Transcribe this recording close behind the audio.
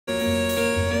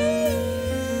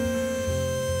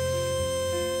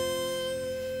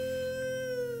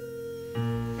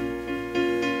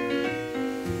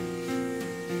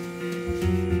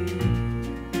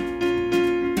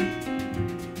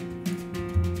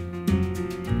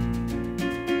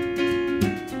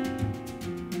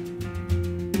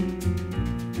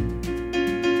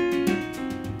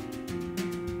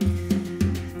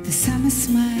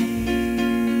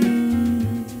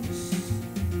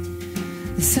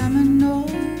summer knows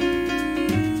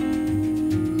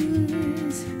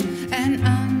and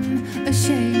unashamed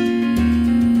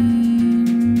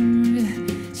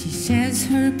she sheds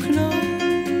her clothes.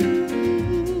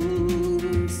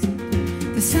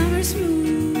 The summer smooths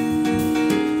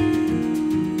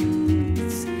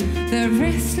the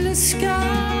restless sky,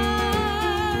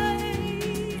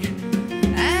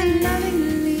 and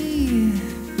lovingly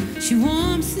she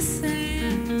warms the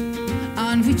sand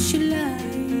on which she lies.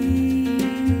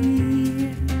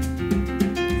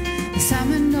 The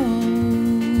summer knows,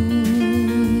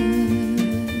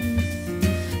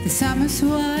 the summer's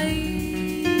wise.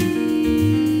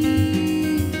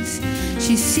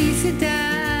 She sees the doubts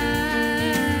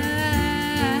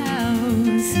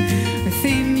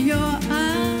within your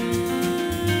eyes,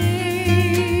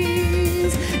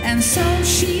 and so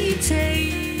she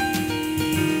takes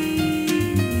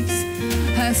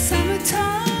her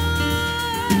summertime,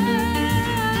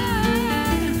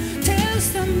 tells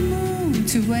the moon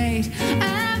to wait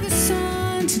and the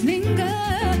sun to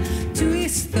linger,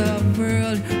 twist the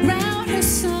world round her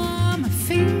summer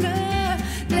finger,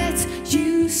 lets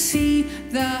you see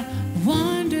the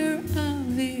wonder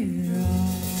of it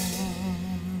all.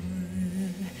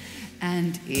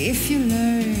 And if you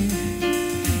learn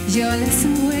your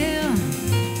lesson well,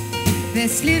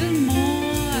 there's little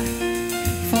more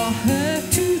for her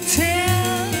to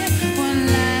tell. One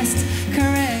last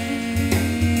caress,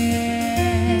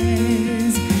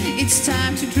 it's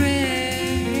time to dress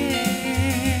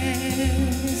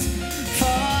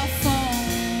for fall.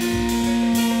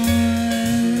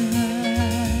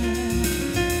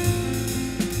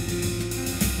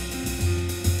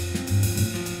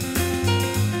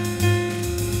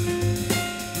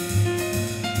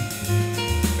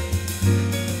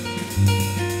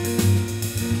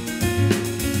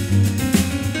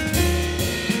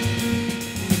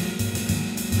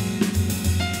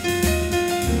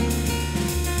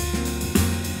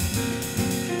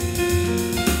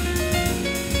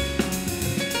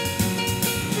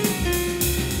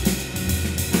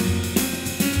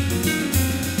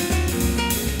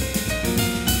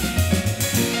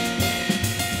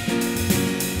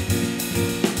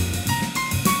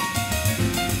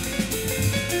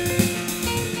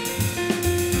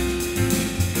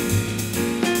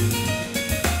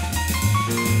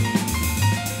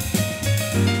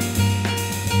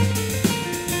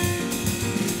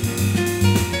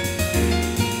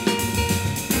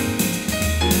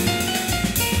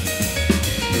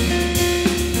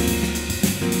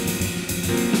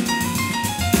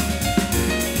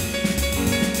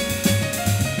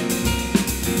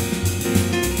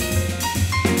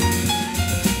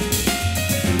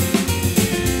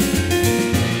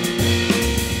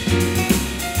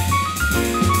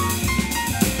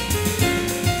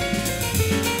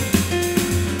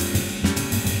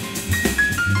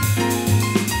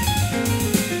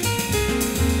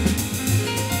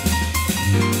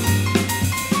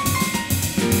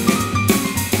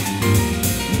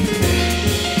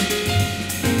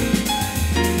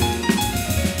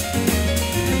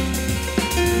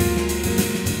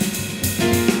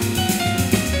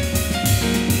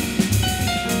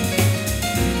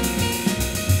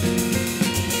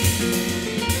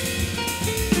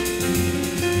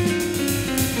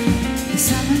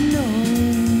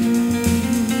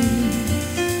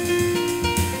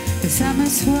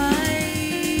 Summer's wise,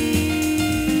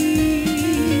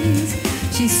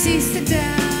 she sees the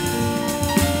doubts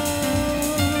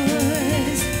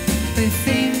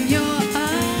within your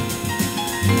eyes,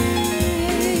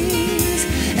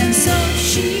 and so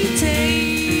she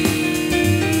takes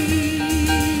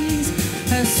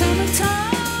her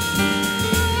summertime,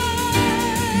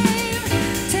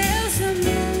 tells the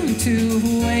moon to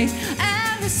wait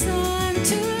and the sun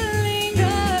to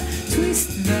linger, twist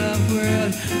the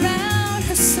world round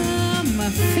her summer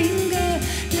finger,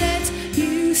 let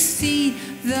you see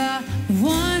the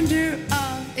wonder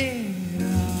of it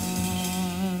all.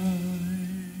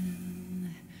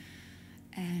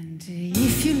 And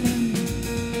if you learn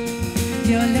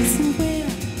your lesson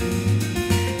well,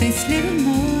 there's little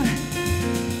more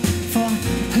for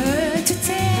her to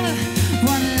tell.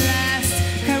 One last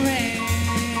caress,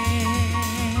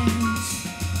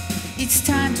 it's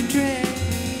time to dress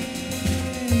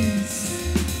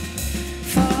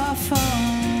for fall.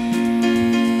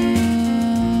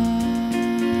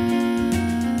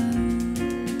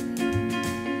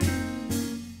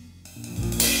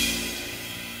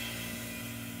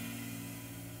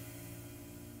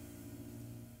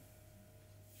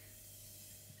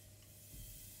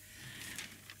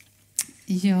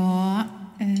 Ja,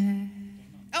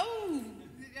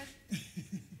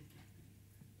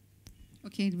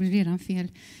 okej. Okej, det blir redan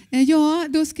fel. Ja,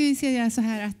 då ska vi säga så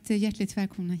här att hjärtligt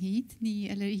välkomna hit. Ni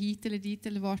eller hit eller dit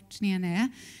eller vart ni än är.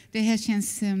 Det här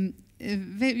känns...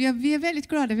 vi är väldigt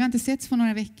glada. Vi har inte setts på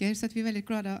några veckor så att vi är väldigt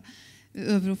glada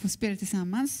över att få spela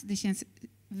tillsammans. Det känns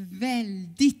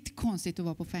väldigt konstigt att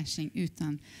vara på Fasching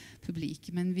utan publik.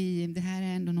 Men det här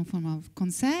är ändå någon form av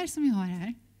konsert som vi har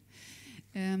här.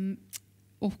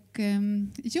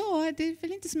 Ja, det är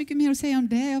väl inte så mycket mer att säga om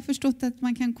det. Jag har förstått att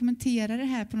man kan kommentera det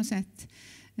här på något sätt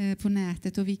på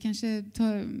nätet. Och vi kanske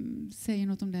säger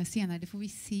något om det senare, det får vi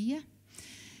se.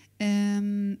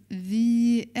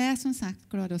 Vi är som sagt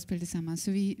glada att spela tillsammans.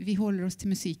 Så vi håller oss till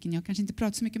musiken. Jag kanske inte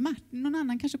pratar så mycket. Någon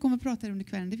annan kanske kommer att prata under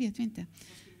kvällen, det vet vi inte.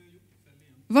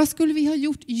 Vad skulle vi ha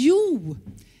gjort? Jo,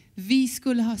 vi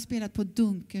skulle ha spelat på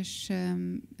Dunkers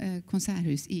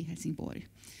konserthus i Helsingborg.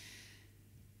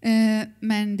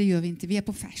 Men det gör vi inte. Vi är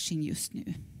på Fasching just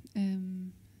nu.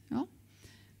 Ja.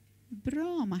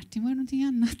 Bra Martin, var det någonting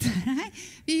annat? Nej,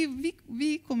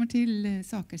 vi kommer till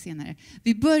saker senare.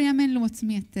 Vi börjar med en låt som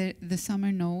heter The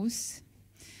Summer Knows.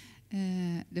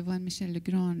 Det var en Michel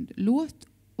Legrand-låt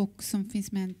och som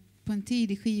finns med på en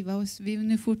tidig skiva. Och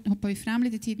nu hoppar vi fram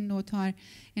lite i tiden och tar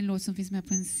en låt som finns med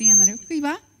på en senare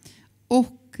skiva.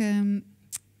 Och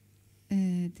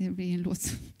det blir en låt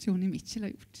som Joni Mitchell har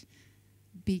gjort.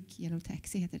 Big Yellow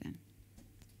Taxi heter den.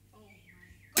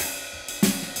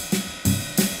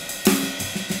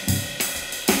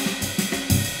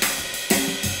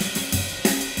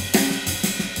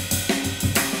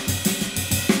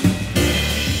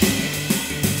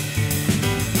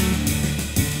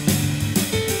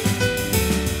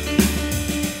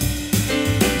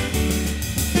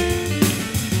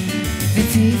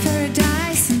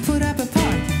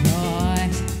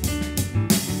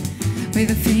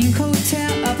 With a pink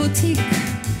hotel, a boutique,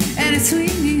 and a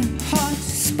swinging hot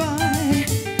spot.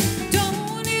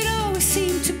 Don't it always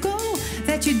seem to go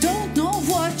that you don't know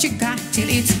what you got till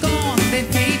it's gone? They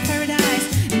paid paradise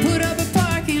and put up a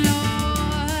parking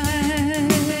lot.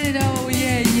 Oh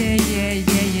yeah, yeah, yeah,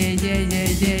 yeah, yeah, yeah, yeah,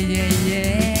 yeah, yeah,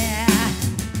 yeah.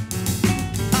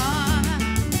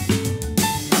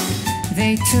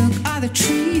 They took all the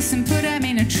trees and put them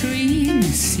in a tree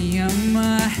museum.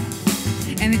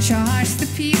 And they charged the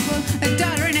people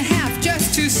 $1.50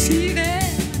 just to see them.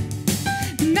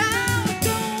 Now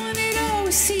don't it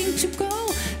always seem to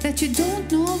go that you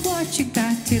don't know what you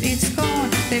got till it's gone?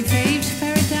 They paved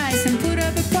paradise and put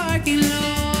up a parking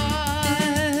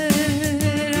lot.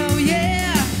 Oh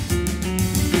yeah.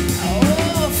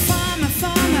 Oh farmer,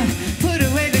 farmer, put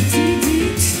away the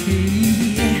DDT.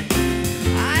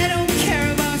 I don't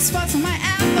care about spots on my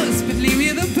apples, but leave me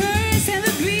the birds and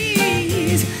the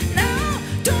bees.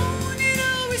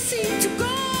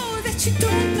 You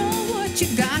don't know what you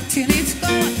got till it's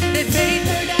gone. They paid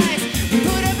paradise and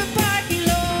put up a parking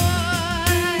lot.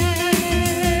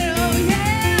 Oh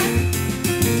yeah.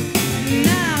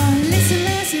 Now listen,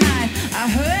 last night I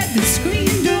heard the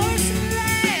screen door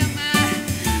slam,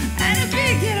 and a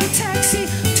big yellow taxi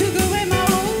took away my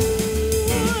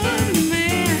old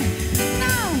man.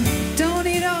 Now don't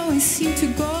it always seem to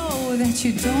go that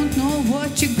you don't know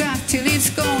what you got till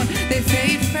it's gone? They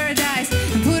paid paradise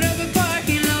and put up a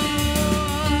parking lot.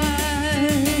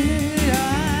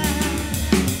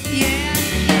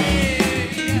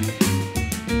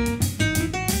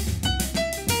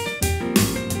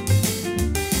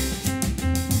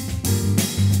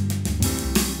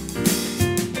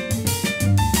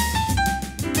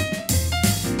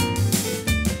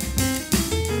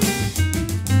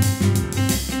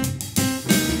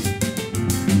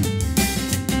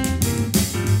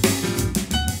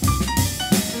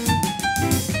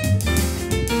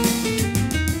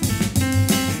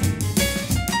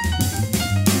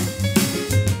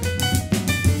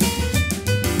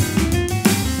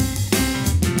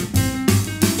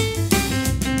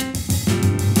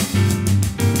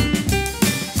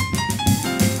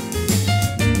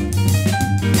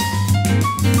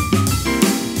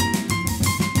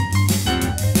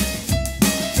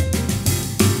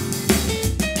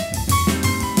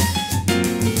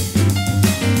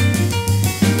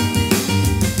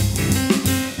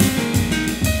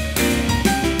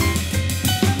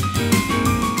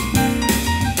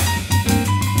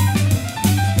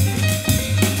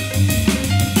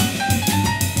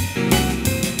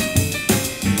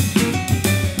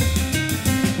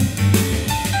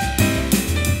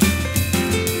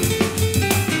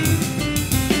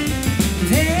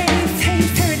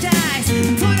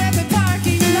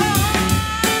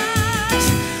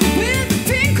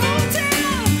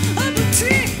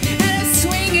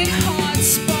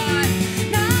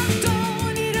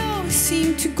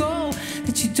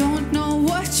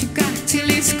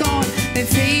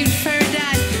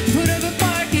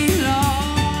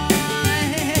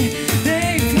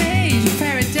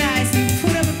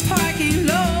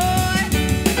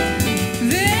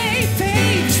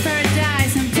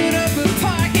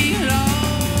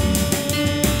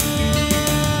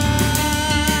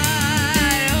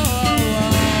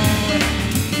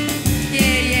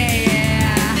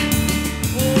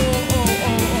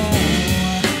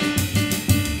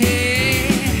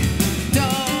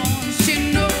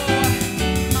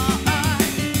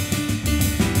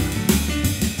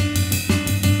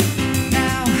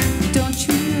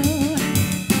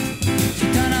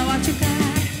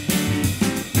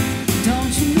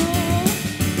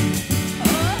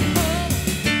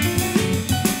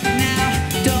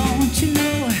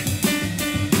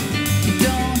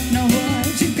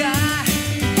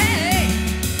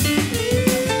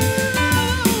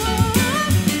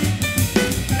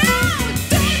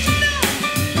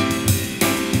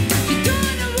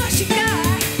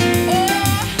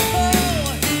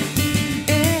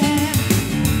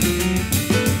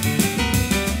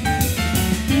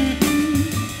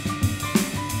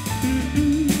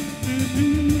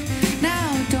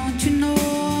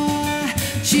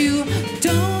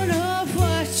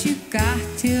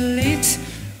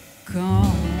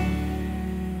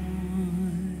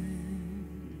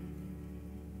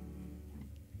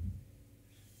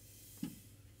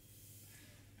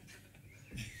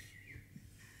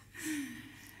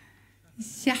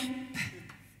 Ja.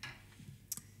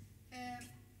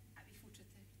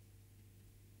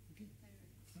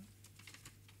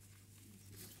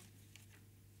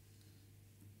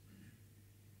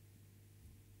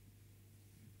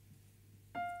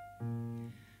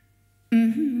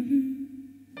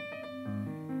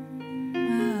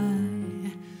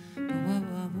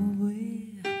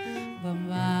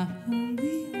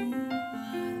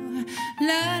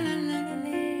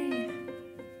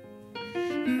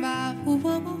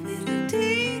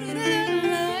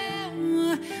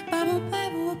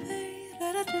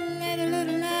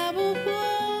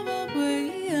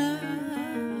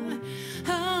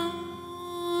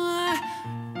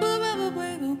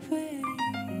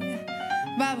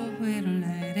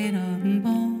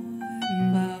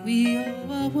 Vi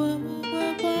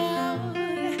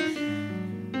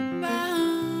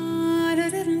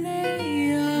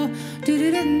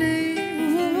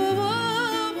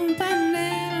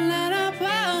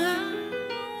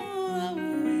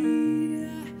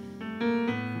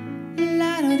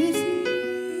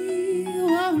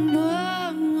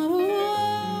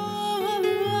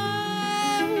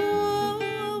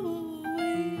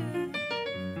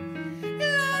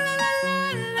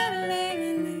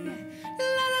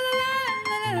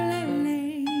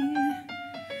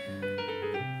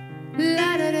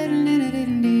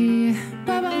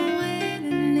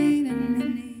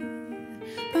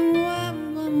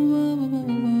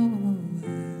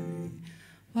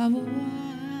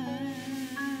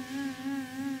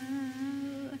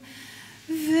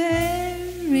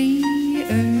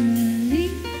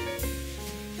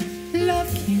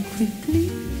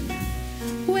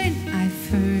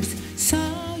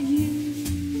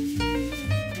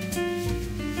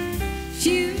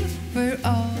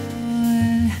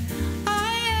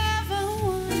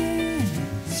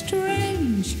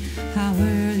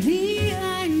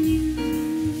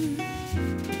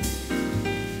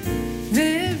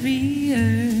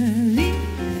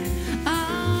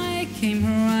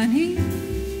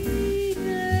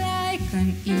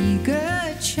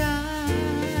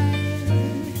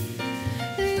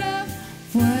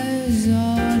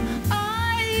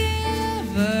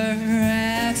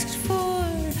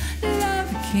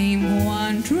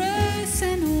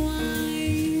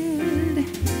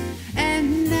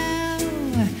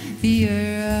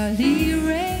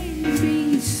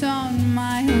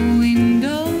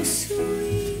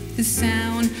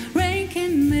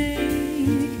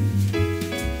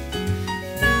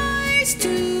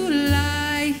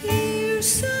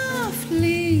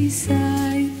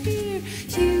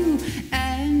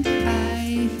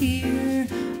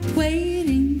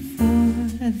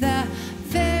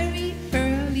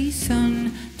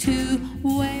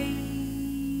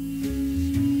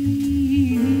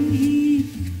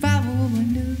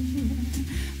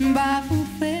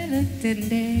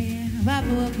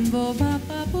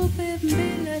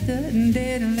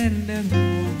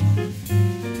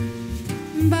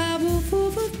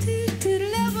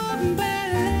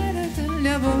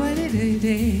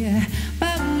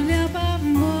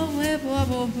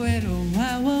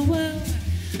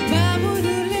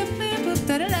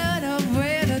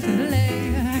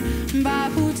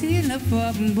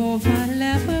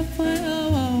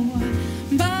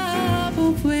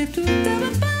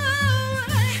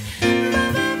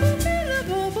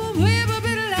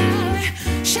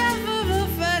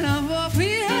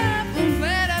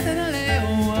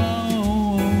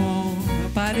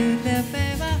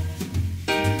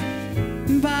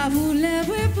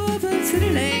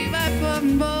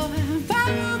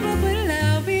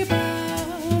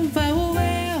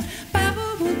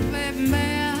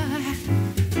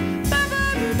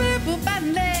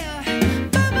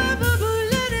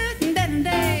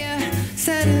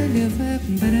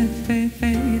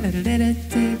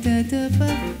fortsätter.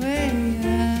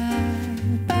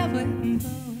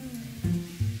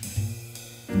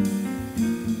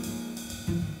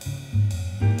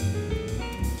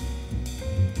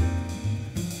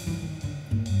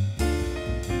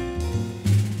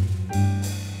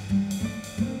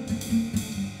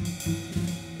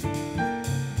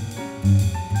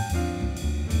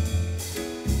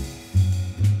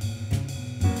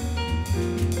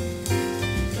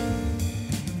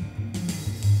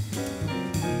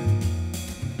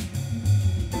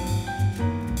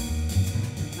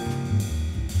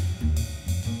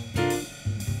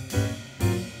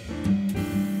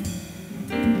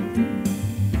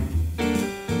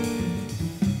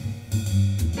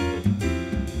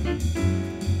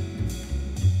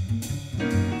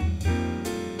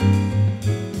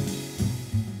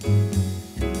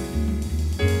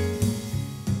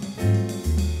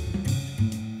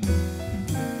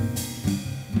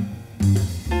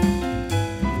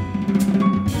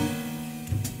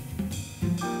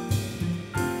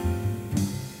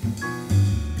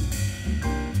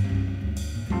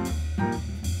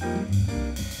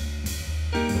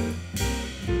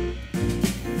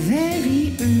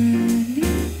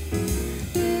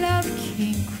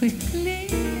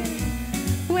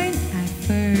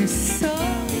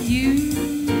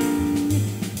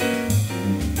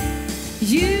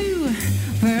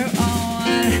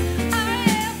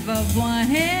 of one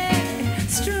head.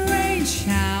 Strange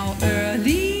how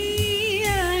early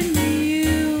I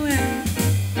knew it.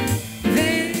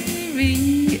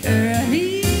 Very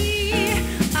early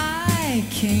I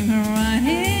came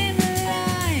running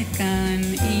like an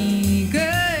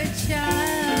eager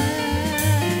child.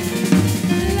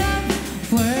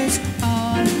 Love was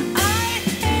all I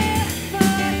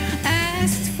ever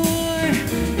asked for.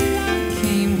 Love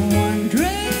came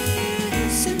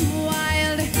wondrous and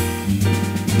wild.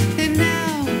 And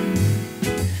now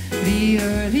the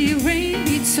early rain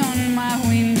beats on my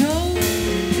window.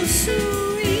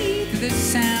 Sweet the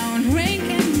sound rain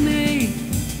can make.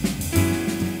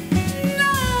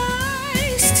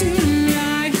 Nice to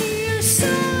lie here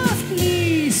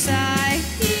softly sigh.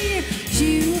 Hear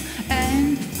you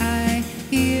and I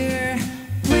here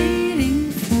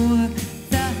waiting for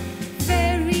the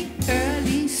very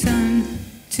early sun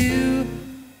to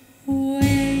wake.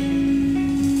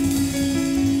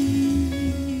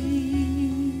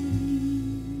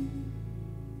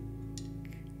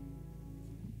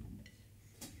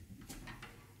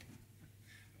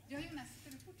 Ja, Jonas, ska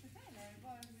du fortsätta eller? Ja,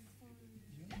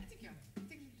 det tycker jag. Jag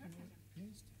tycker det är klart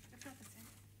kanske. Jag pratar sen.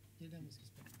 Det är den vi ska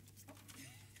spela.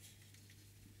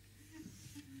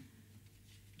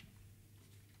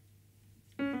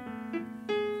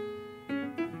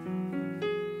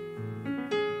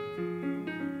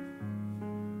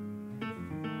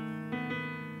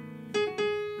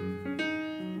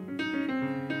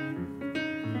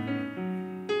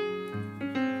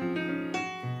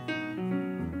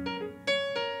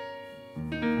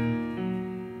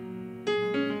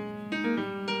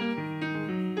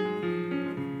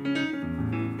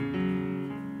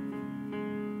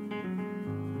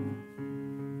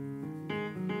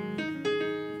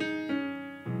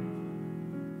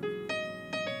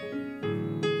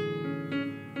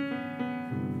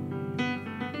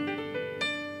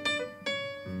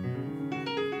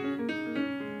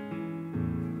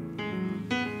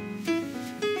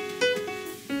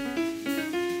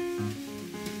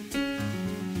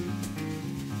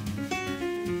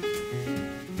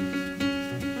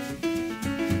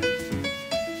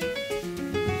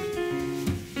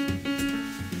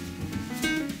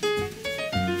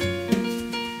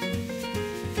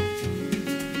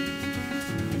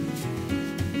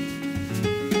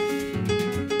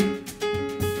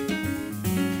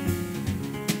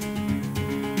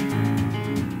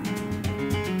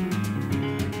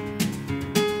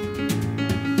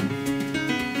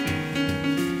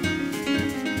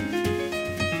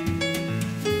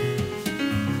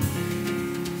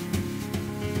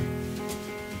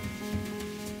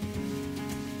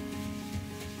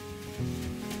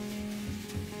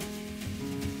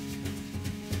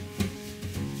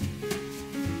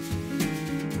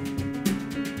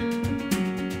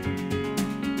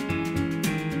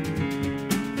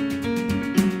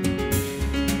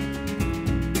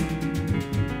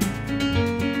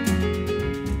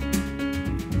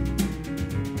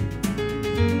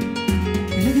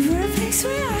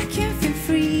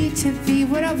 To be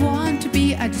what I want to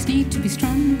be, I just need to be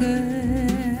stronger.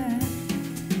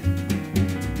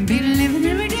 Been living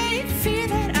every day, fear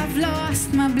that I've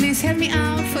lost my bliss. Help me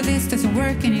out, for this doesn't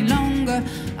work any longer.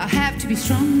 I have to be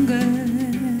stronger.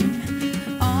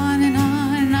 On and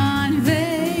on and on in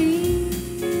vain.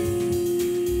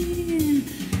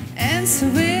 Answer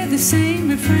with the same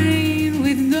refrain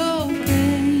with no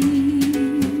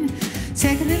gain.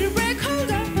 Take a little break, hold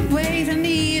up and wait. I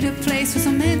need a place for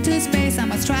some mental space. I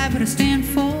must try what I stand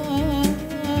for.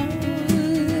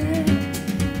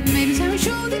 Maybe time to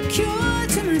show the cure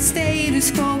to my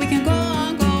status quo. We can go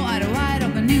on, go out, wide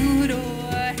open new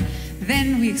door.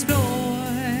 Then we explore.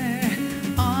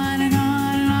 On and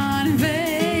on and on in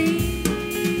vain.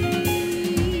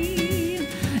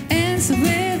 Answer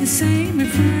with the same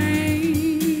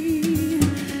refrain.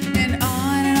 And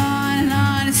on and on and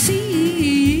on it seems.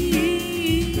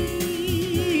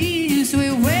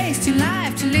 We're wasting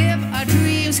life to live our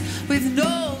dreams with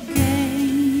no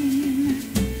gain.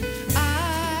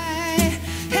 I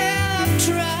have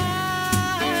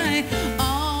tried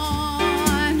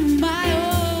on my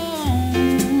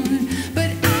own,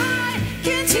 but I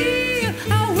can't heal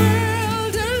our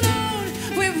world alone.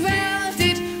 We've felt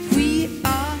it, we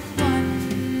are one.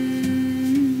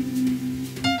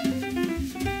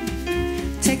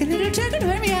 Take a little check and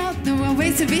hear me out. There are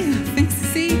ways to be, things to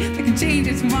see. We can change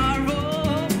it tomorrow.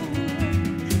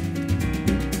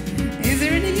 Is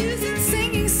there any use in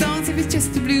singing songs if it's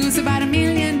just the blues about a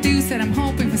million dues that I'm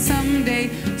hoping for someday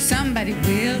somebody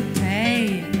will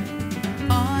pay?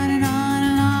 On and on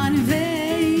and on in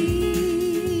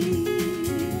vain.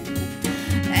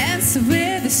 Answer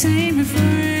with the same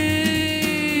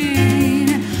refrain.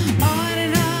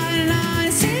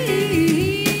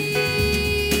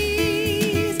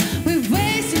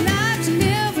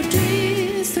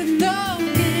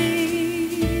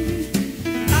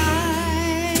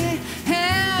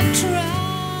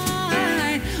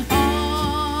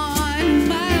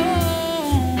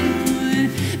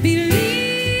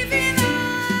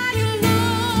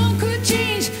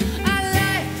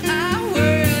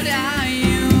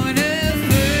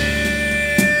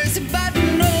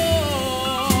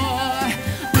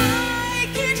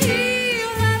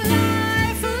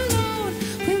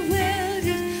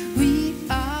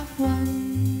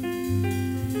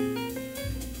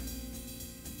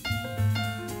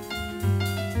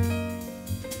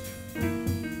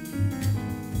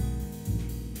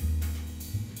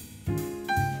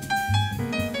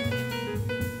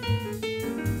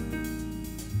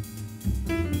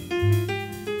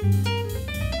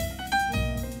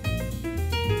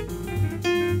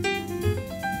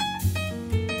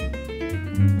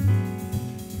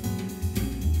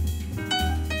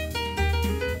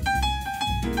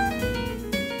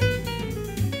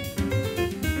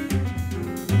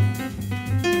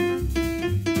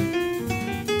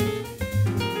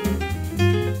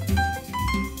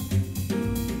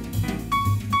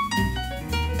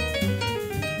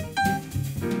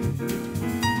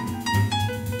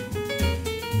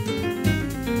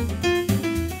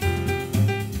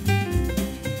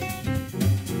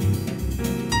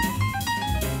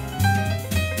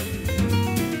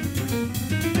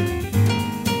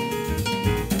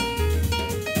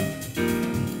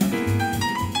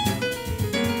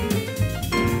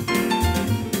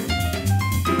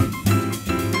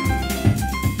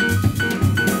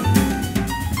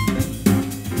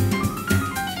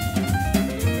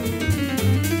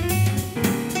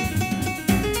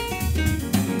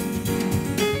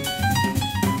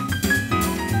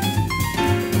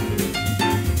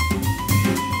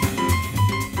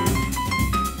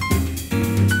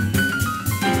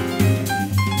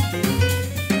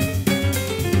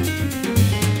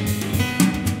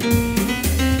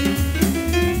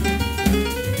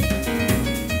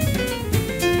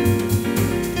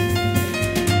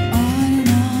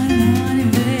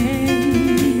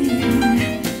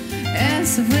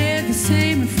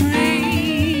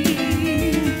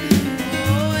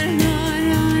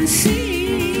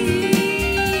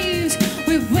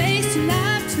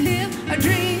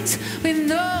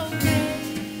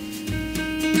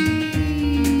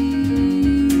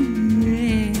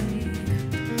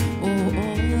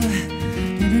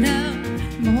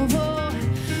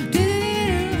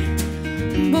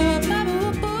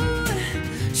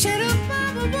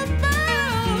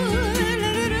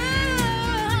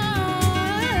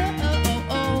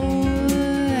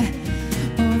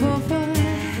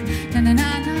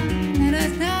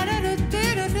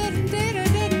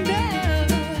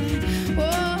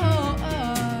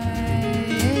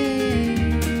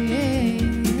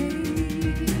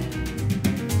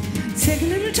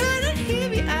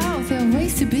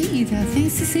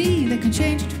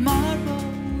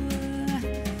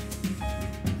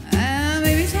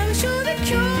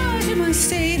 to my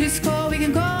status quo. We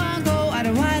can go on, go out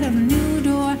of wide of a new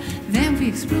door. Then we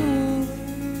explore.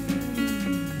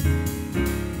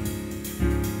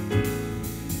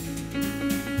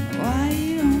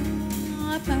 Wide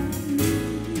open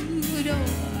new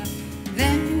door.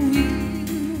 Then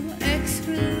we'll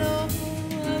explore.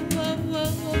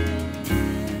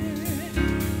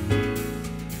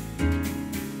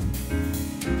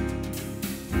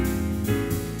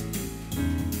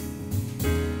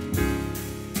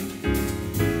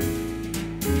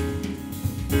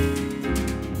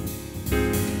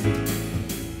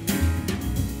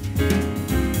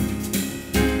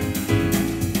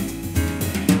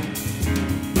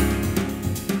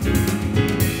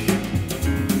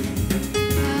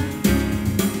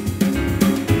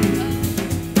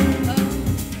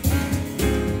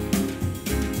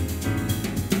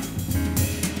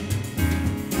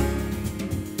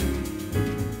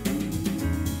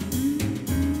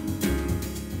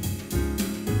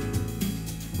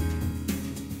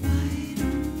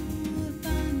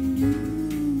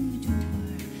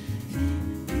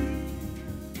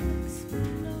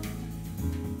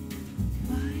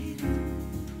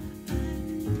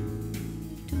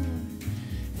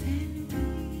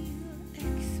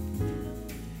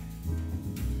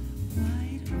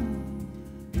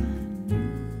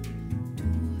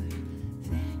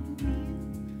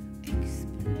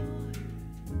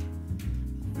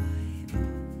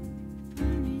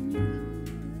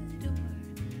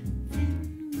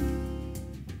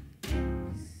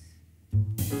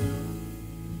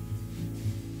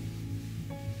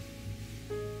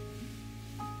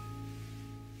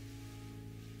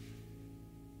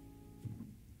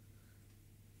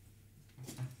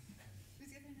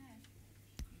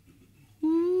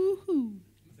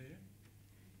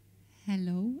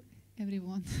 Hello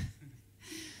everyone.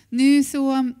 Nu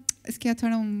så ska jag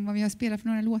tala om vad vi har spelat för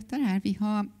några låtar här.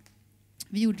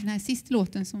 Vi gjorde den här sista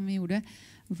låten som vi gjorde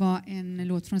var en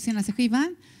låt från senaste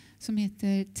skivan som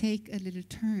heter Take a Little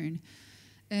Turn.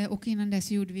 Och innan det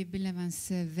så gjorde vi Bill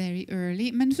Evans Very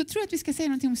Early. Men så tror jag att vi ska säga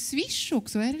någonting om Swish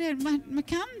också. Är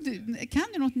det, kan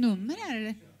du något nummer här?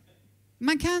 Eller?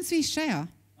 Man kan swisha, ja.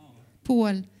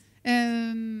 Paul.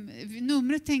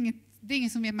 Numret det är ingen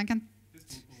som vet.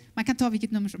 Man kan ta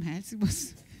vilket nummer som helst.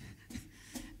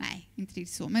 Nej, inte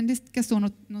riktigt så. Men det ska stå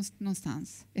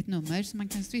någonstans ett nummer som man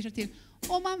kan swisha till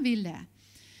om man vill det.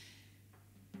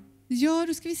 Ja,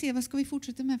 då ska vi se. Vad ska vi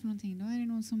fortsätta med för någonting då? Är det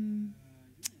någon som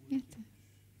vet?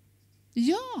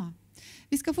 Ja,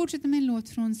 vi ska fortsätta med en låt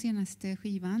från senaste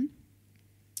skivan.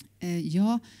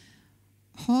 Jag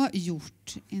har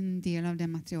gjort en del av det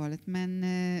materialet, men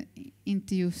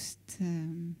inte just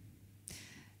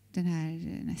den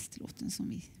här nästa låten som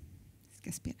vi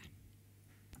ska spela.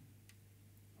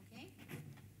 Okay.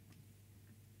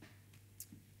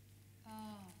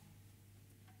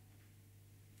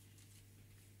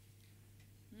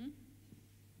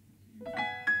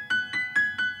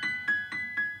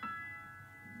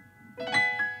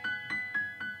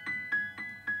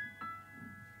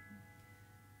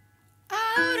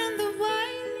 Out on the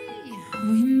wily,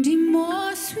 windy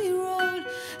moss we rode,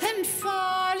 and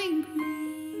falling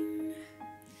green.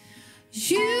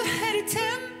 You had a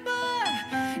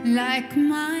temper like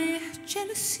my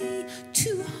jealousy,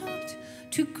 too hot,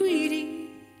 too greedy.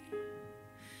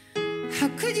 How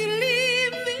could you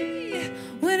leave me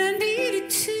when I needed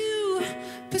to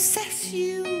possess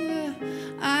you?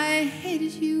 I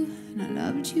hated you and I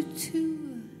loved you too.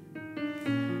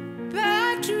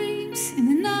 Bad dreams in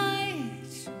the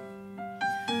night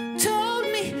told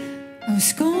me I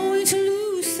was going to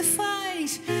lose the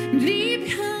fight and leave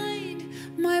behind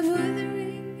my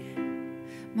wuthering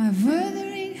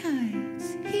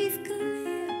heights.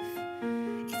 Heathcliff,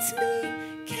 it's me,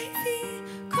 Kathy,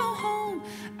 come home.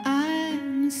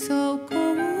 I'm so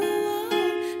cold.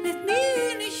 Let me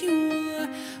in your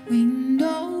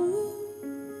window.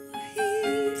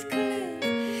 Heathcliff,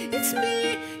 it's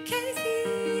me,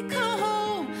 Kathy, come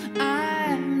home.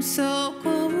 I'm so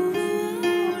cold.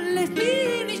 Let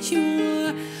me in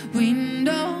your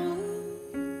window.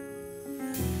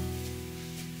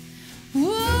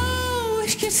 Whoa,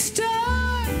 it gets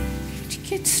dark, it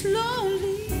gets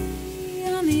slowly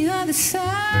on the other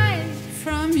side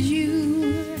from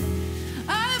you.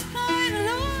 I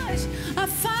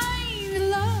find the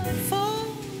Lord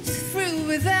falls through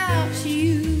without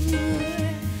you.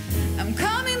 I'm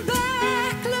coming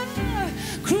back, love,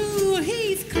 cruel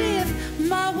Heathcliff,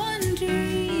 my one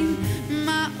dream,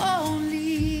 my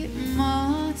only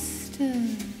master.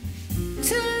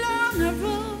 Too long I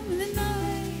roam in the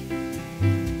night.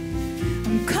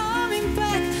 I'm coming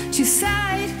back to your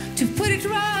side to put it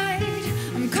right.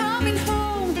 I'm coming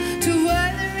home to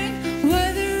wuthering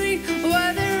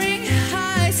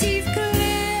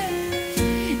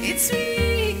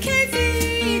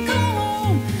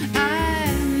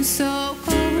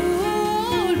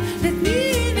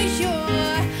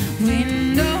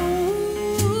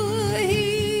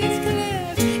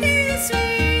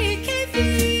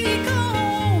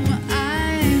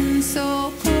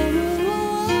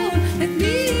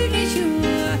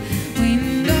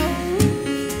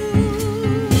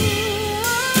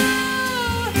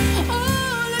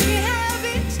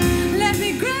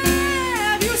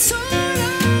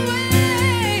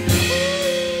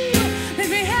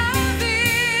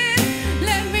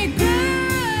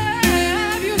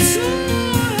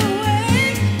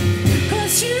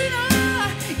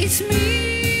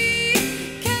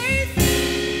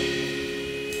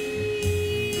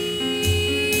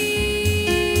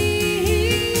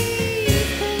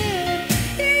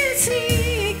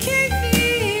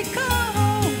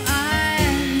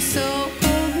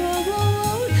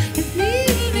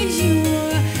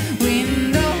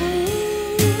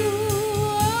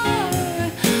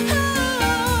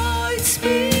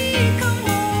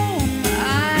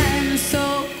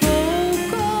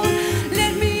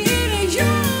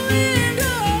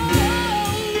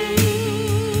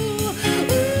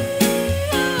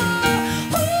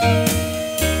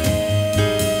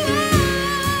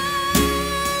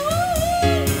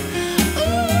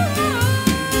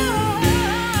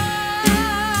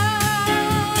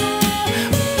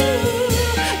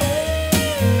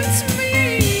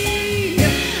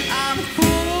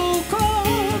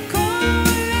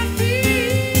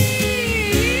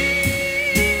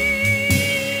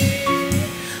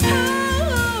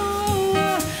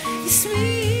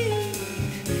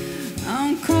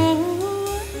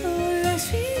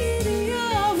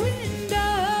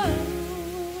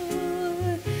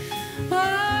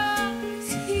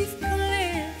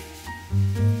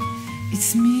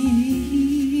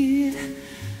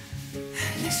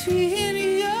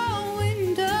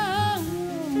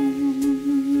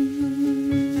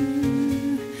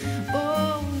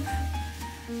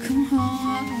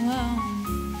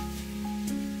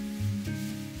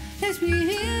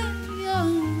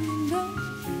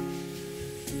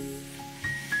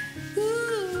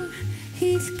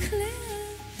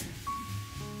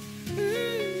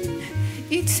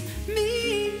It's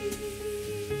me.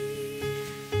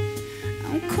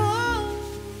 I'm cold.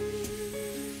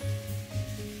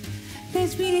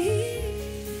 Let me hear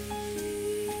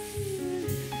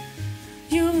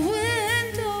your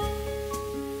window.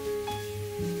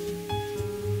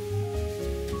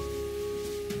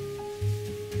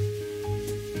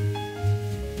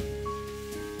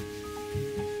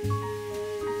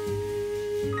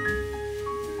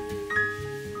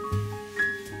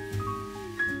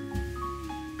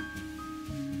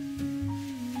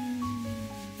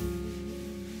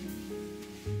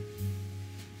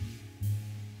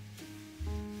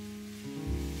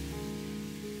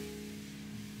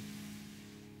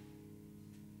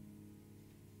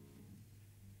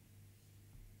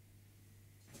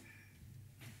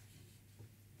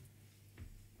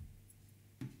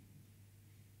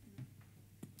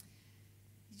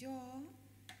 Ja.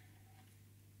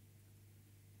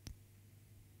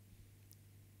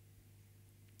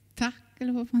 Tack,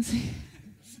 eller vad man säger.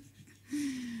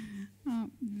 Ja,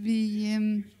 vi...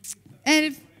 är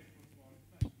det...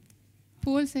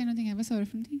 Paul säger någonting här. Vad sa du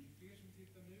för någonting?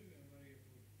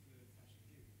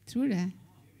 Tror du det?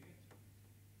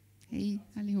 Hej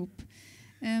allihop.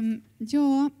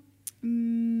 Ja...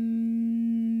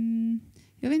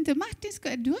 jag vet inte,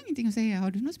 Martin, du har ingenting att säga.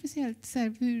 Har du något speciellt? Så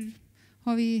här, hur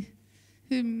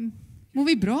mår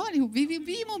vi bra allihop? Vi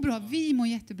mår bra. Vi mår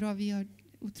jättebra. Vi har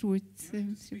otroligt...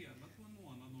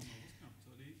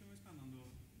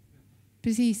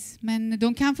 Precis, men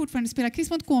de kan fortfarande spela. Chris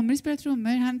Montgomery spelar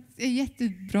trummor. Han är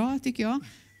jättebra, tycker jag.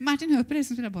 Martin Höper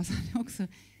som spelar bas, han är också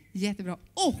jättebra.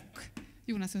 Och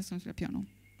Jonas Össon spelar piano.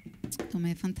 De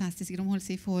är fantastiska. De håller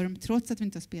sig i form trots att vi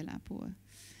inte har spelat på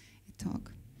ett tag.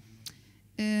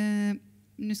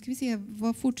 Nu ska vi se,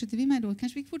 vad fortsätter vi med då?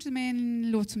 Kanske vi fortsätter med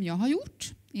en låt som jag har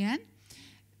gjort igen.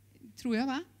 Tror jag,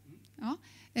 va? Ja.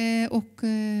 Och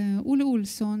Olle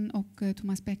Olsson och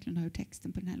Thomas Bäcklund har gjort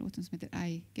texten på den här låten som heter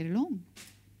I Get Along.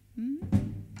 Mm.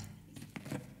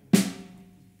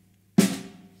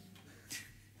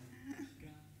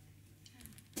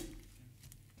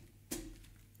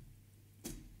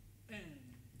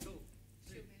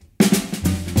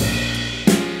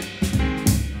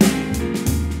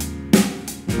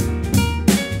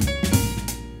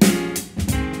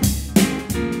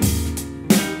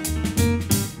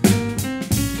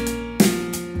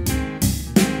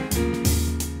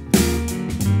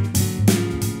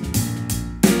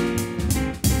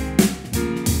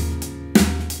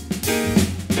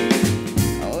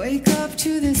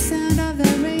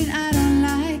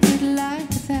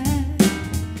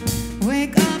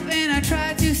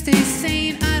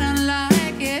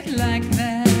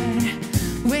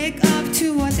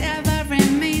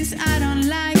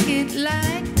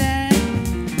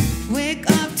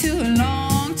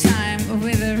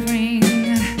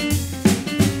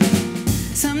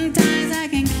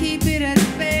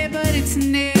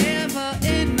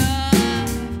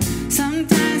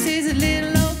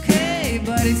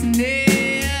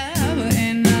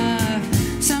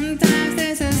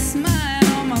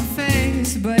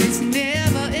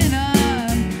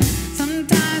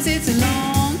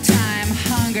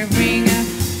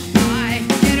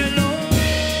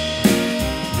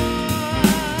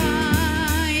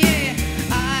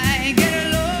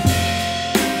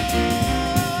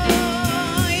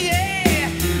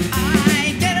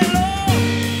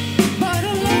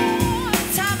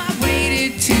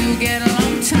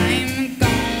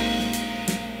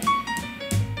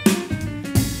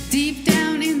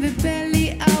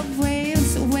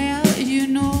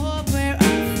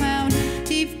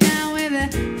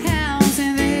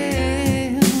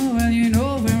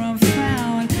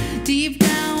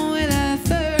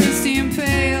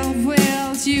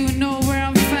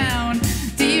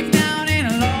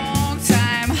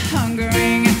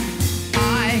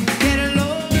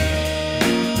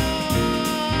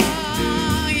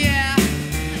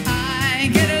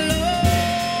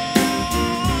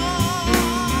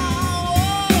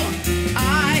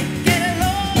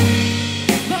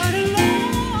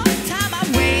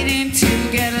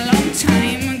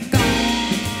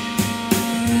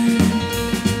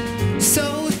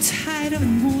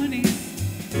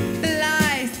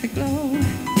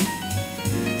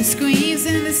 the screams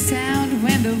and the sound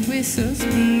when the whistles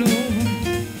blow.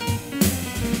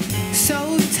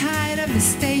 So tired of the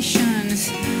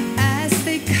stations as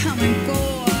they come and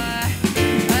go.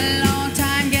 A long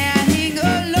time getting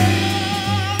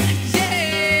along,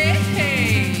 yeah.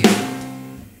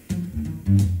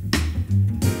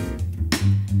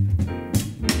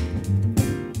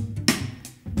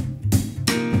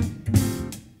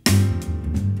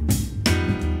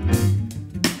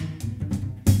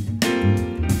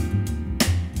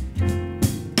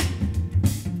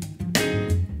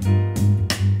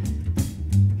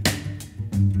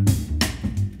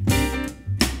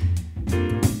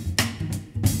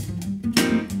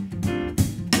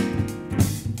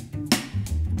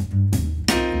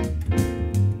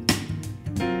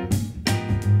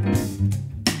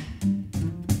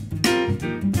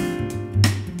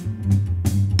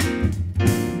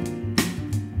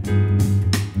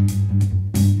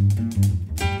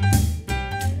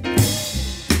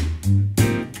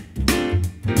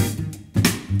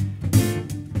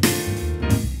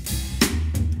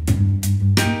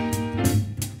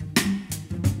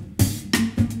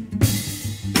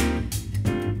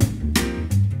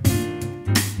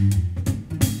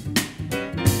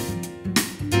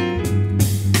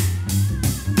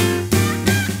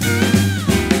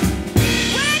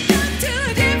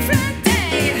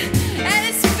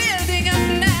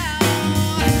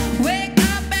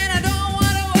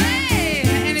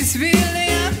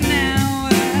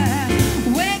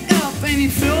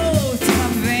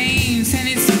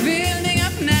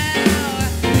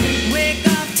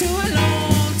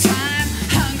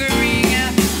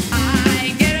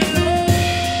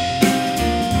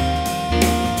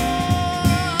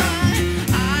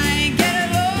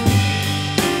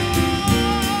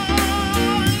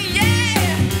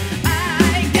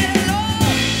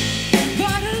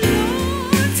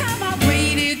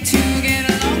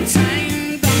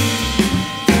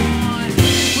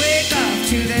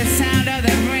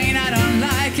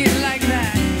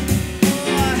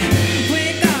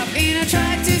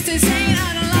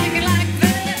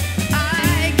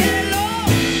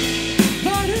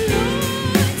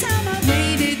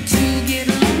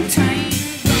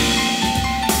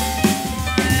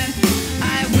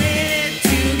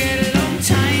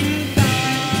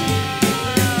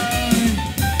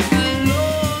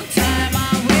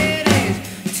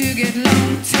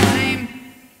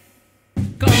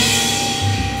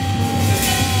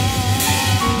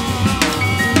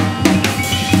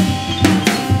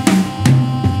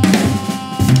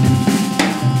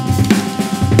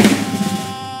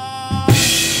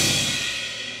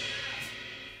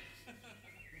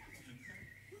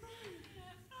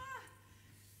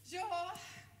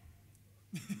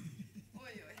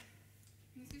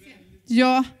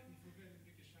 Ja.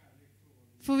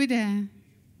 Får vi det?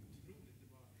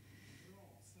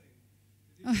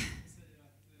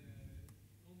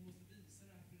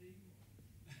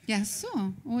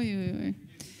 Jaså? Oj, oj, oj.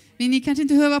 Men ni kanske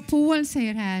inte hör vad Paul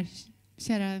säger här,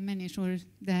 kära människor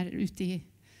där ute i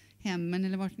hemmen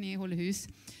eller vart ni håller hus.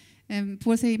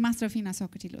 Paul säger massor av fina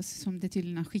saker till oss som det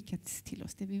tydligen har skickats till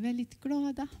oss. Det är vi väldigt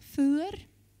glada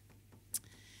för.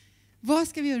 Vad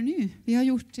ska vi göra nu? Vi har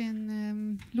gjort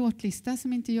en låtlista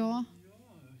som inte jag...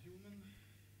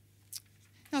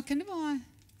 Ja, kan det vara...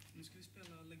 Nu ska vi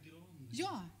spela Le Grand.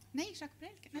 Ja, nej, Jacques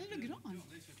Brel. Nej, Le Grand.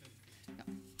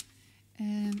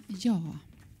 Ja,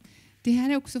 det här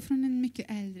är också från en mycket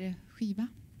äldre skiva.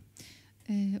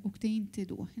 Och det är inte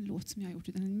då en låt som jag har gjort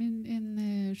utan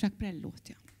en Jacques Brel-låt,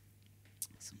 ja.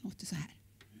 Som låter så här.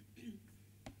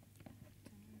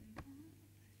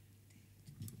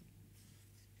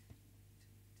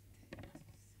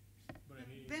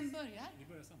 Vem börjar? Vi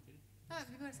börjar samtidigt. Ja,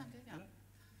 vi börjar samtidigt, ja.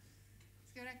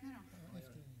 Ska jag räkna då?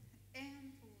 1,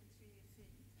 2,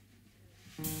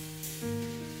 3, 4.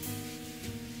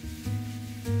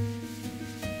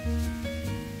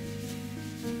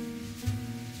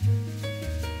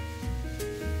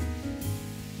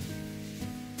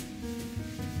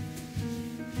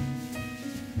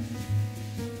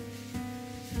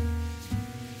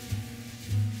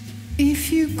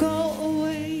 If you go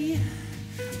away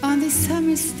on this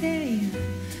summer's day,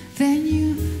 then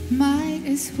you might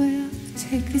as well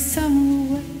take the summer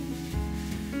away.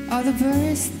 All the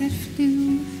birds that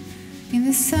flew in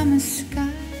the summer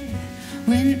sky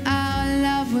when our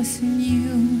love was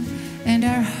new and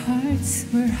our hearts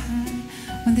were high,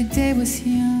 when the day was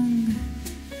young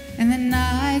and the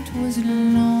night was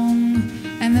long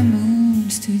and the moon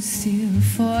stood still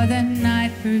for the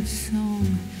night bird's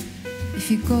song. If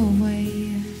you go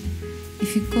away,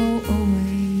 if you go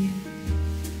away,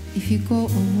 if you go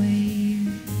away.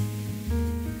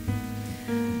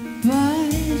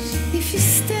 But if you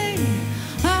stay,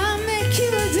 I'll make you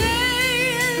a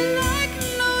day like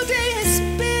no day has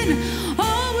been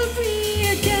or will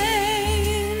be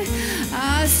again.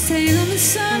 I'll sail on the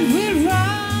sun, we'll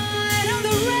ride on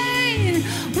the rain,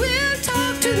 we'll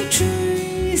talk to the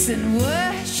trees and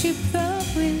worship the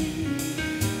wind.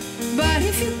 But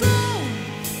if you go,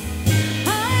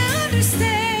 I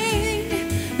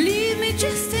understand. Leave me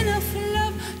just enough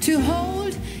love to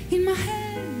hold in my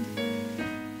hand.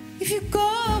 If you go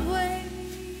away,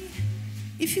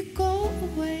 if you go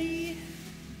away,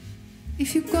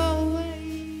 if you go away,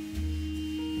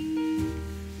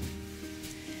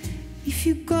 if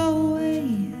you go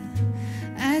away,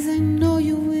 as I know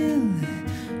you will,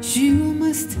 you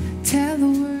must tell the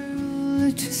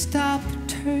world to stop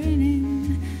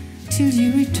turning till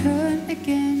you return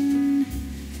again.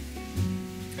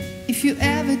 If you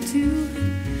ever do,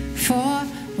 for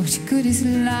what good is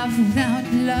love without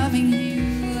loving you?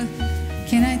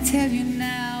 Can I tell you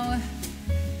now,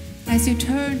 as you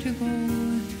turn to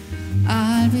go,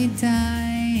 I'll be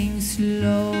dying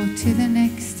slow to the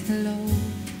next hello.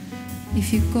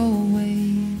 If you go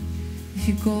away, if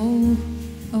you go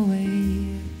away,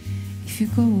 if you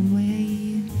go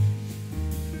away.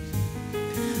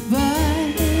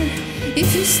 But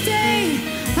if you stay,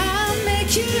 I'll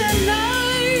make you a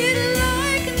night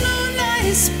like no night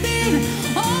has been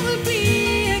or will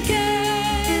be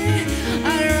again.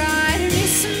 I'll ride on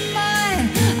your smile,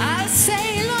 I'll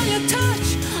sail on your touch,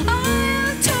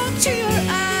 I'll talk to your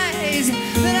eyes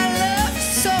that I love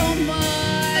so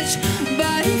much.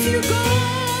 But if you go,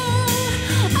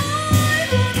 I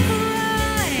won't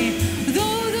cry,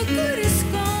 though the good is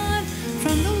gone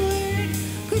from the word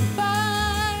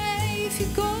goodbye. If you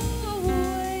go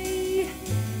away,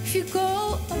 if you go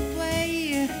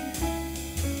away,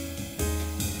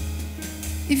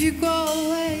 if you go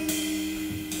away.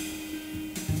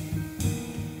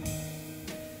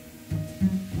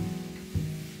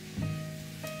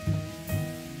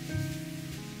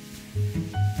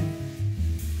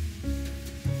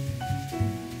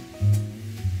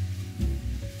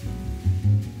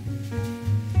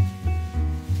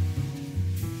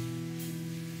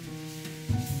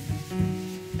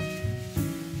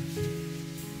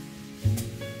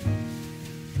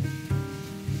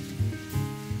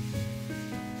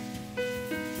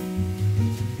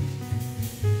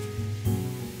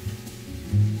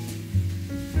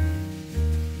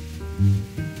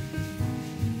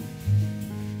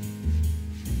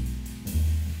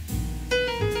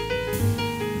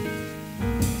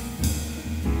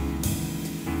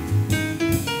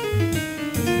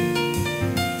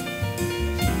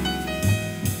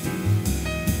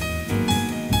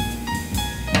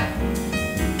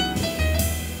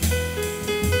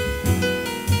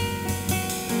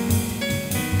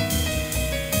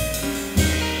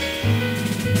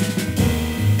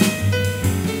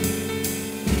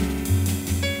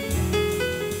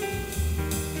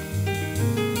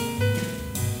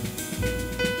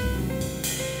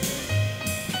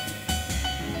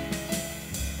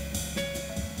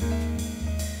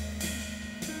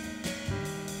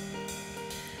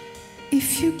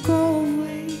 If you go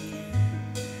away,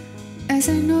 as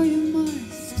I know you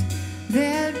must,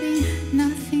 there'll be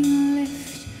nothing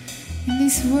left in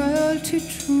this world to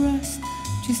trust.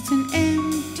 Just an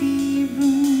empty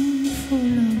room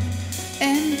full of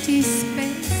empty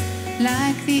space,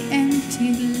 like the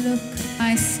empty look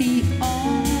I see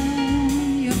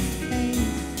on your face.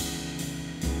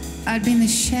 I'd be in the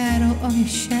shadow of your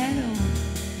shadow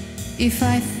if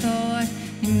I thought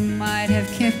you might have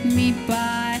kept me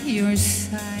by your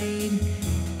side.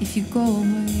 If you go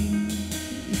away,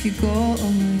 if you go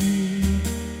away,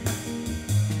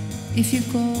 if you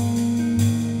go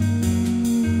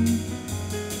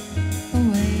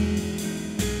away,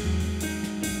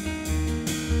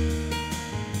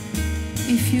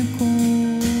 if you go away.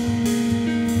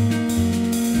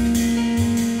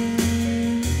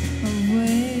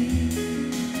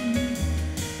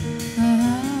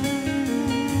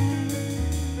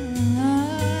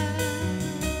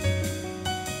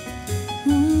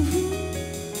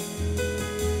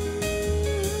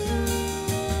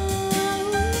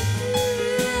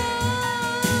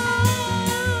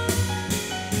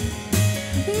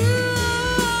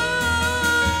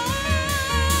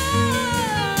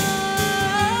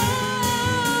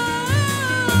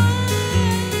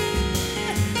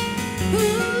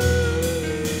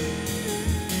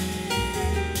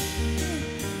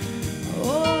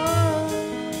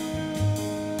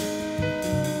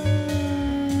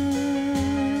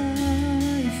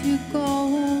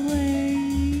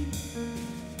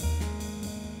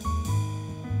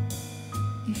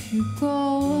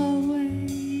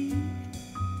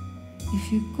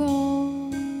 if you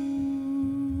go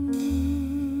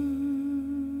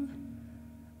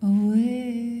away.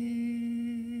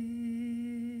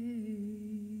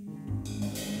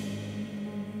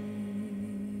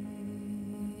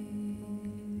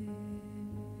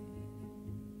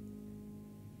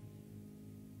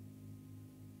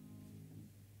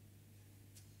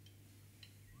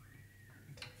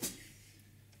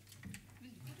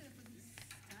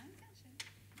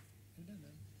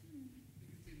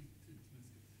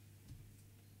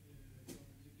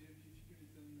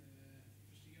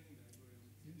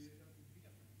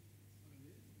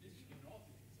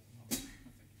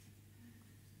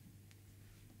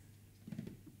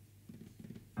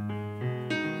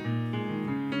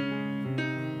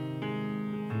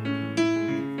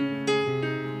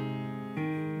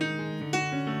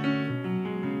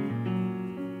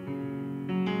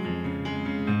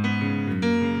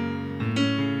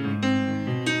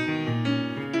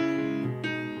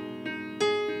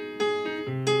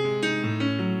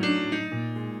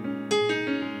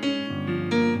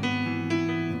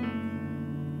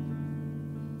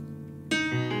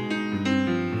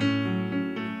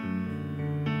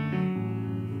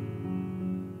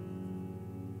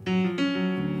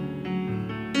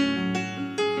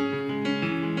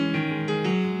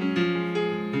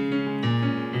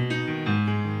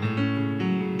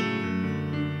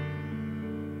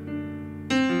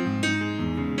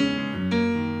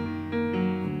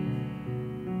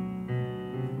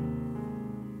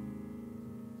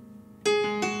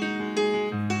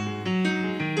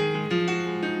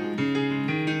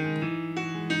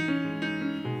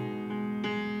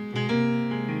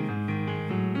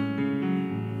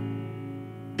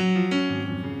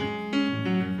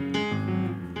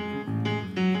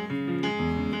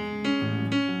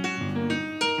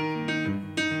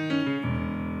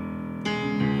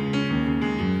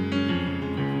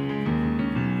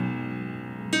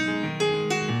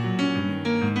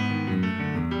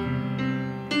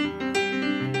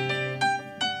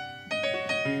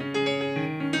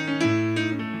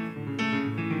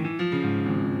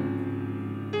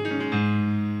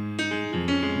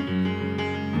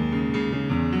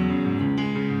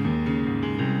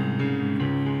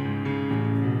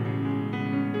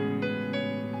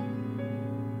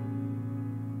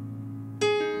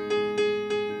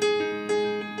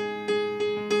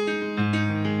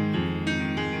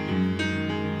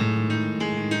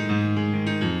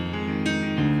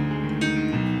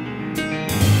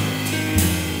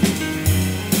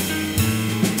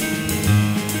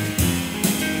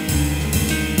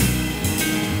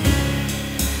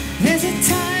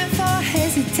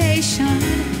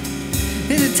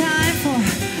 There's a time for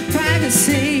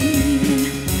privacy.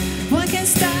 One can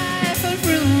stifle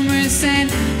rumors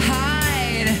and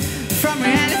hide from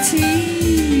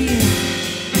reality.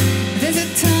 There's a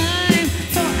time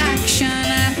for action.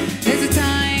 There's a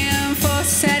time for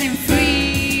setting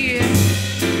free.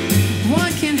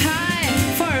 One can hide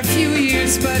for a few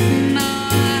years, but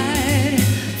not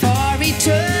for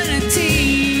eternity.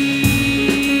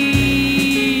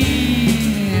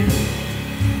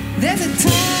 There's a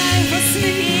time for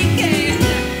sneaking.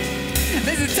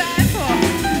 There's a time for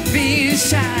being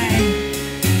shy.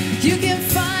 You can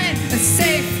find a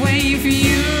safe way if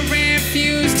you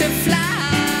refuse to fly.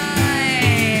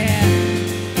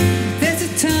 There's a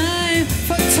time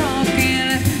for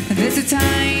talking. There's a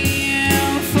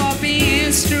time for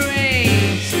being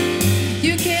straight.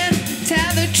 You can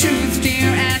tell the truth,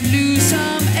 dear, and lose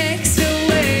some extra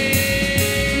weight.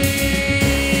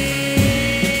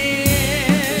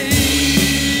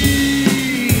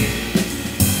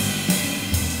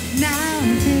 Now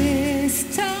this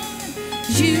time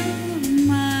you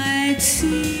might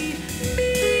see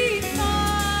me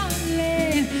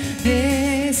falling.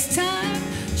 This time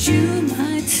you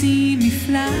might see me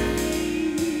fly.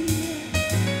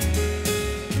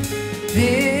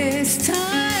 This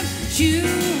time you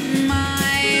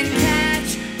might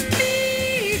catch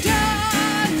me,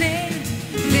 darling.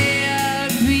 There'll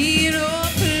be no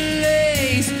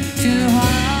place to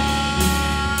hide.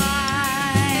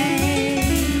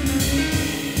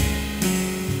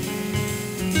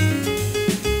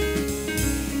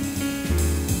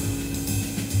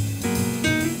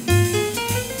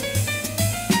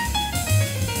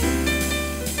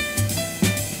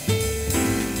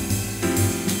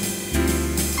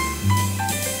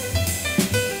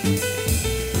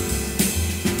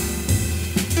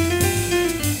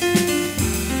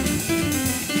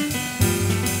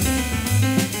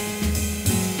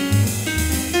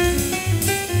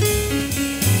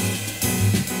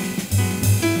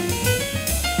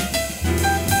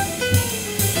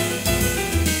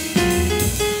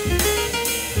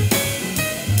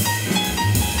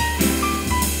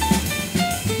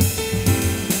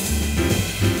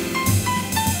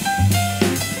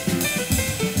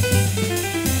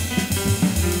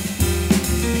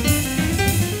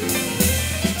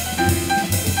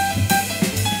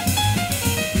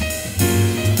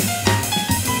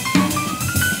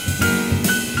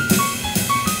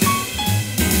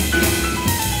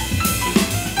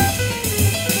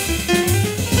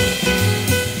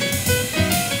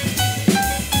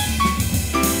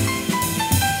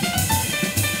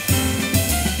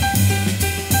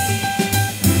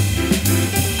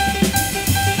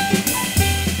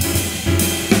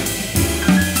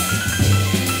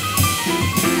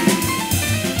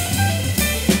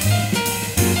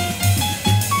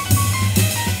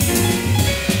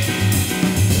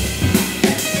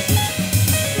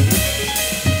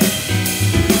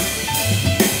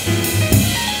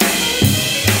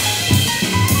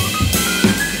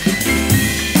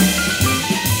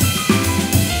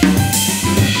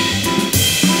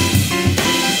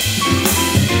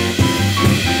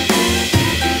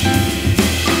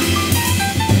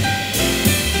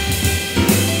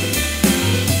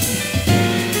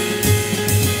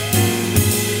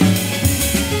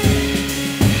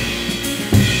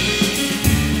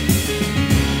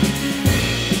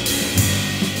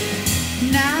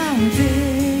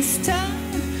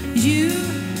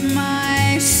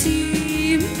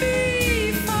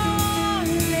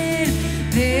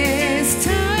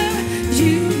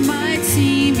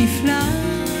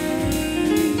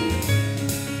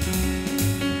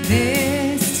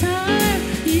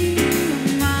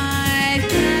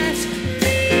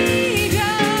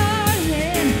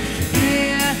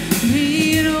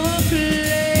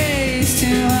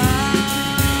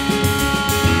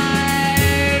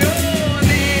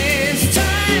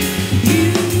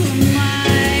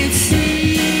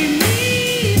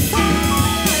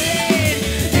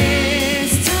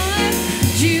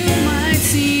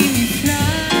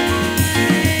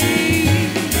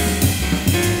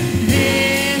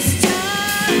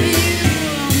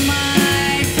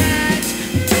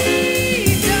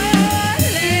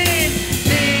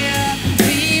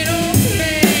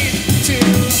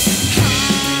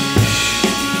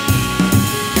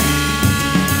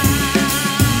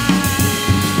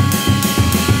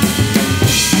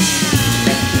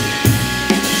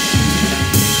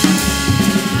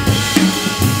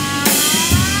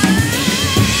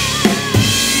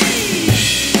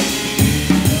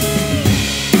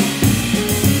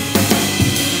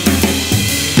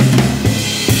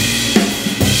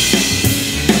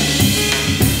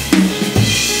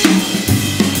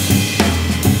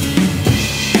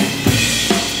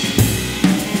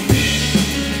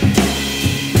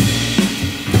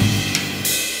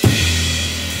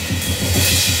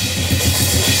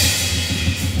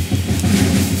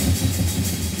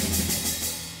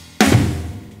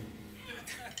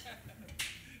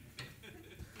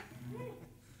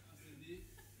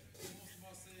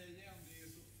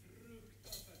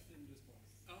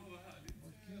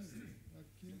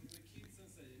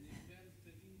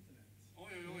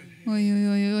 Oj, oj,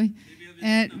 oj, oj.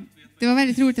 Det var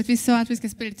väldigt roligt att vi sa att vi ska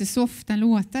spela lite softa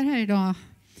låtar här idag.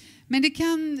 Men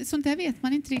sånt där vet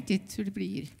man inte riktigt hur det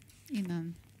blir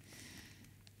innan.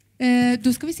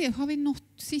 Då ska vi se, har vi något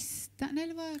sista? Nej,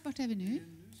 eller vart är vi nu?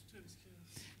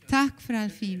 Tack för all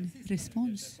fin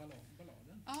respons.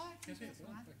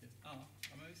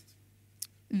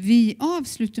 Vi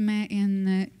avslutar med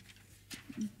en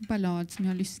ballad som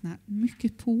jag lyssnar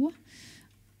mycket på.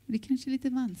 Det är kanske lite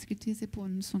vanskligt att ge sig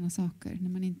på sådana saker när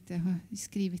man inte har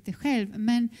skrivit det själv.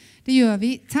 Men det gör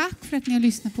vi. Tack för att ni har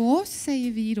lyssnat på oss,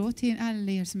 säger vi då till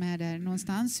alla er som är där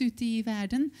någonstans ute i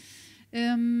världen.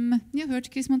 Ni har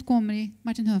hört Chris Montgomery,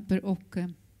 Martin Höper och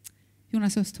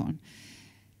Jonas Östholm.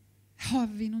 Har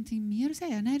vi någonting mer att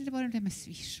säga? Nej, det var det med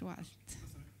Swish och allt.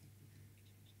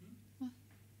 Va?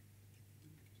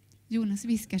 Jonas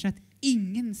viskar så att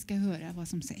ingen ska höra vad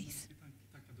som sägs.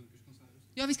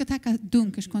 Ja, vi ska tacka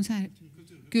Dunkers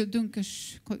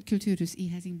kulturhus i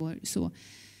Helsingborg så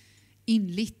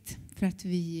inligt för att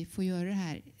vi får göra det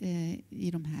här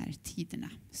i de här tiderna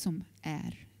som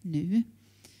är nu.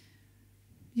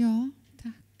 Ja,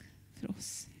 tack för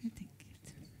oss helt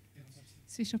enkelt.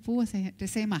 Swisha på, det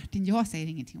säger Martin. Jag säger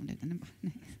ingenting om det. Utan bara,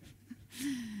 nej.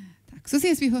 Tack. Så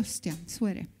ses vi i höst, ja. Så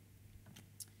är det.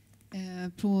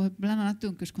 På bland annat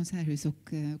Dunkers konserthus och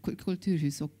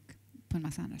kulturhus och på en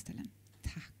massa andra ställen.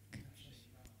 Tack.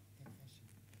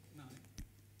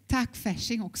 Tack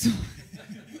Fasching också. Kan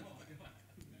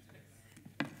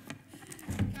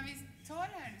vi ta det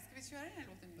här? Ska vi köra den här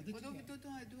låten nu? Och då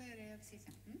är det precis.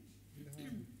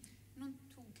 Någon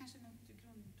ton, kanske något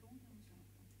grundton.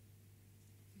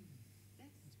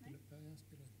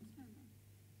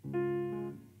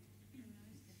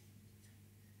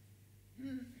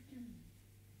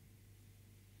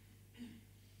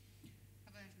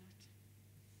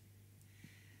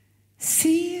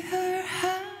 See her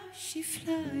how she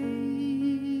flies,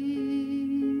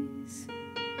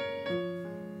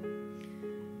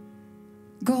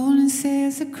 golden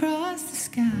sails across the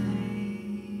sky,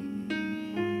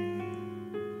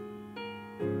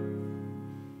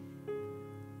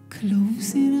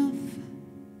 close enough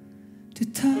to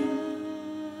touch,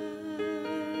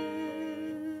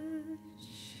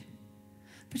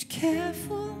 but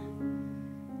careful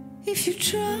if you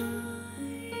try.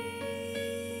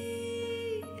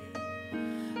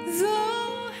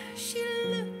 Though she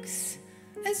looks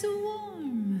as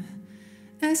warm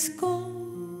as gold,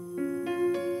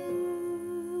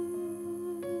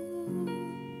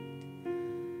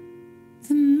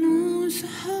 the moon's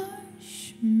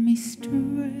harsh mistress,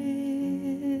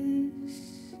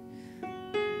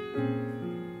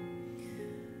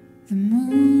 the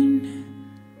moon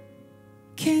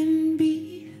can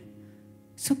be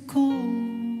so cold.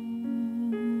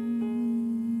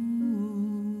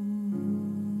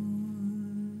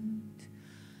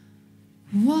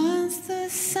 Once the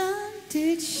sun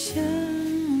did shine,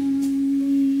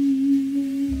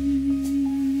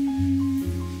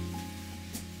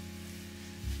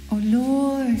 oh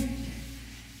Lord,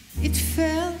 it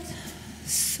felt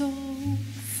so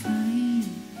fine.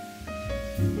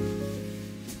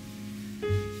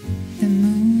 The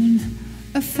moon,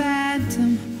 a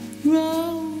phantom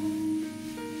rose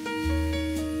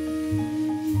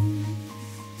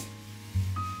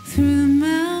through the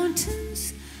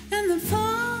mountains and the pines,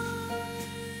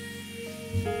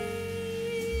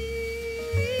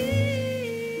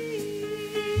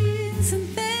 and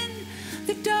then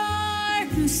the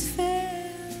darkness fell.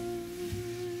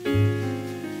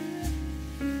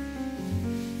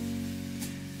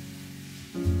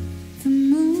 The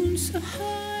moon's a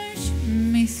harsh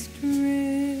mistress.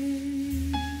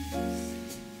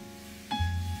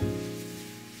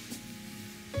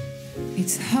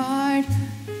 It's hard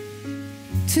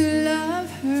to love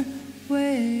her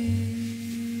well.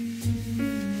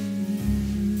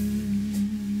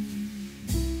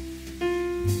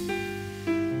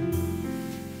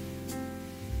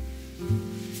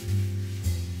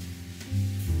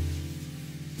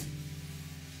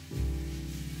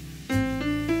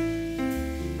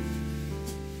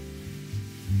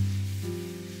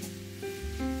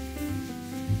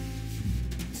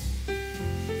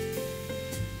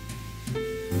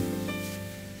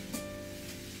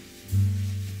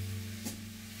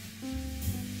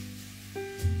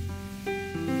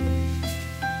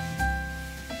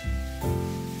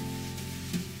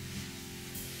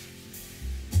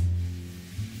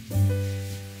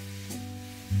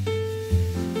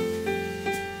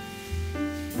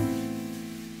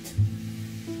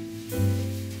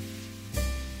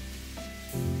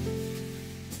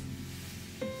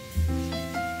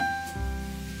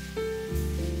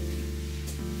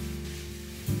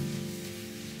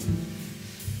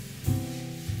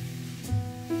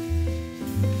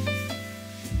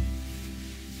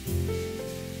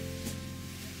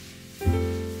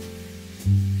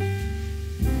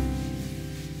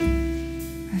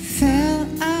 fell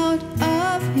out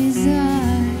of his eyes.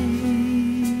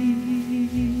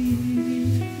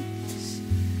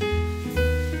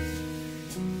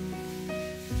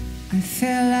 I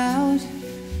fell out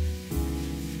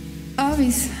of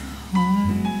his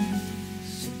heart.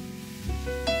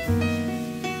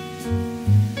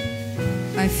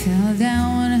 I fell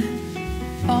down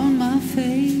on my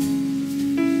face.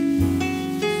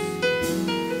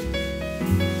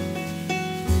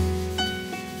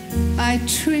 I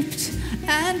tripped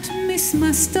and missed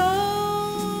my stars.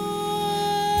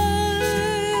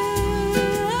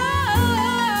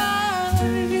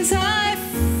 I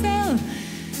fell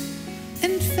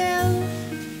and fell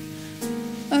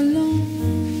alone.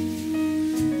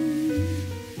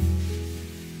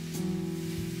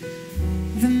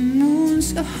 The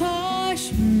moon's a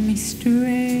harsh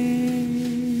mystery.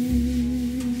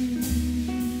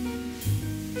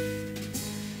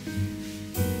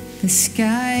 The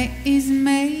sky is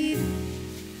made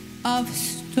of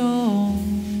stone.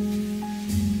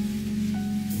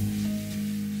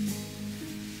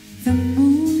 The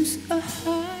moon's a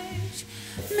harsh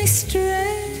mystery.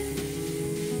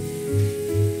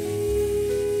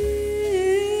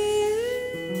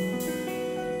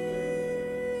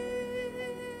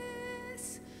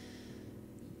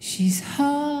 She's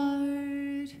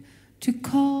hard to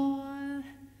call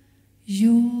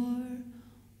your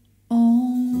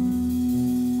own.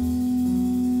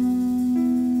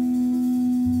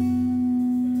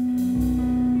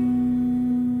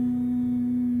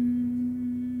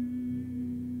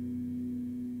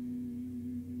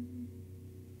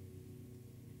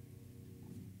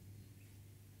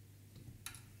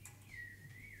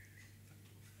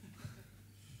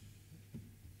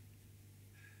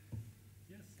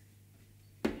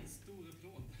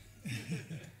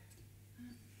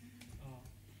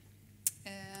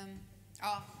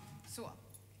 Ja, så.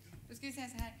 Då ska vi säga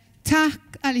så här. Tack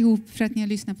allihop för att ni har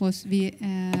lyssnat på oss. Vi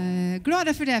är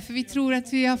glada för det, för vi tror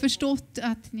att vi har förstått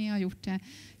att ni har gjort det.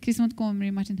 Chris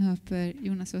Montgomery, Martin Höper,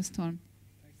 Jonas Östholm.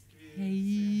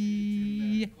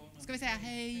 Hej. Ska vi säga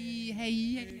hej,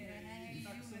 hej, hej.